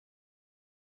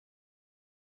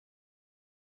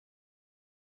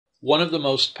One of the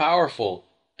most powerful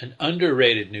and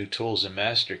underrated new tools in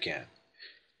Mastercam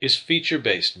is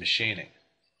feature-based machining.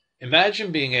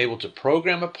 Imagine being able to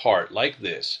program a part like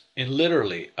this in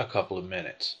literally a couple of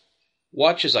minutes.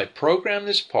 Watch as I program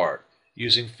this part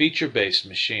using feature-based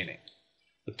machining.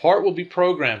 The part will be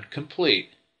programmed complete,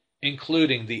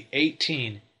 including the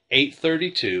 18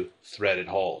 832 threaded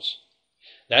holes.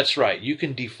 That's right, you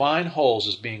can define holes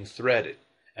as being threaded,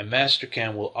 and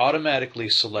Mastercam will automatically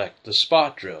select the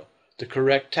spot drill, the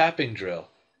correct tapping drill,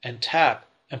 and tap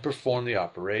and perform the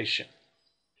operation.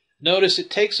 Notice it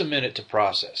takes a minute to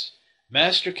process.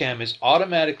 Mastercam is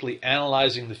automatically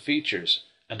analyzing the features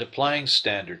and applying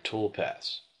standard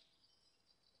toolpaths.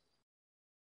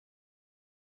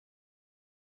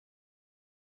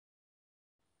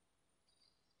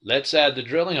 Let's add the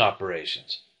drilling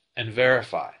operations and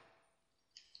verify.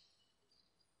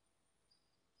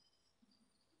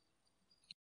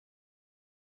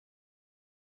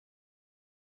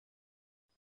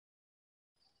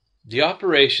 The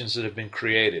operations that have been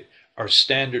created are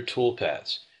standard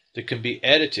toolpaths that can be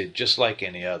edited just like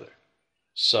any other.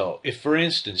 So, if for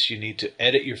instance you need to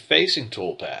edit your facing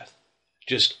toolpath,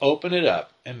 just open it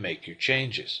up and make your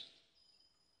changes.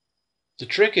 The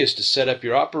trick is to set up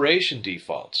your operation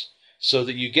defaults so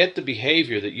that you get the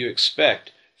behavior that you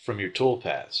expect from your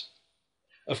toolpaths.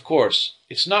 Of course,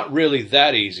 it's not really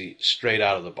that easy straight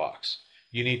out of the box.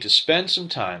 You need to spend some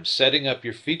time setting up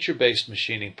your feature-based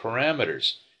machining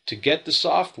parameters to get the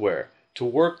software to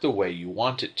work the way you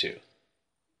want it to.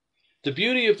 The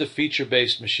beauty of the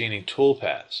feature-based machining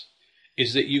toolpaths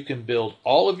is that you can build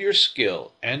all of your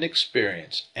skill and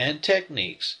experience and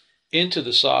techniques into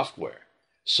the software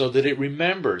so that it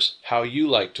remembers how you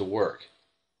like to work.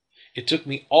 It took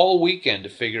me all weekend to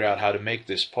figure out how to make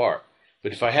this part,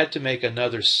 but if I had to make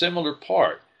another similar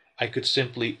part, I could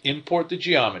simply import the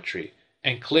geometry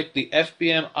and click the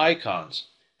FBM icons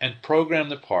and program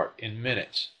the part in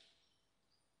minutes.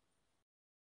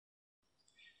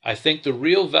 I think the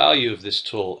real value of this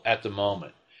tool at the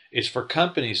moment is for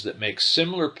companies that make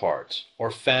similar parts or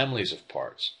families of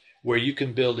parts, where you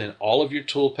can build in all of your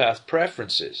toolpath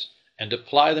preferences and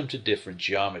apply them to different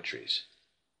geometries.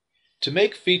 To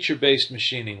make feature-based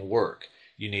machining work,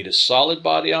 you need a solid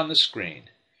body on the screen,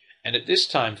 and at this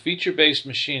time feature-based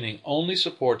machining only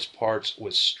supports parts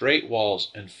with straight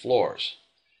walls and floors,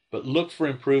 but look for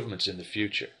improvements in the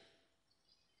future.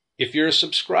 If you're a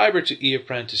subscriber to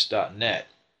eapprentice.net,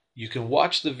 you can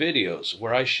watch the videos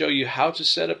where I show you how to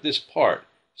set up this part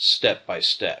step by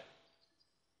step.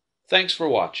 Thanks for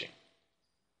watching.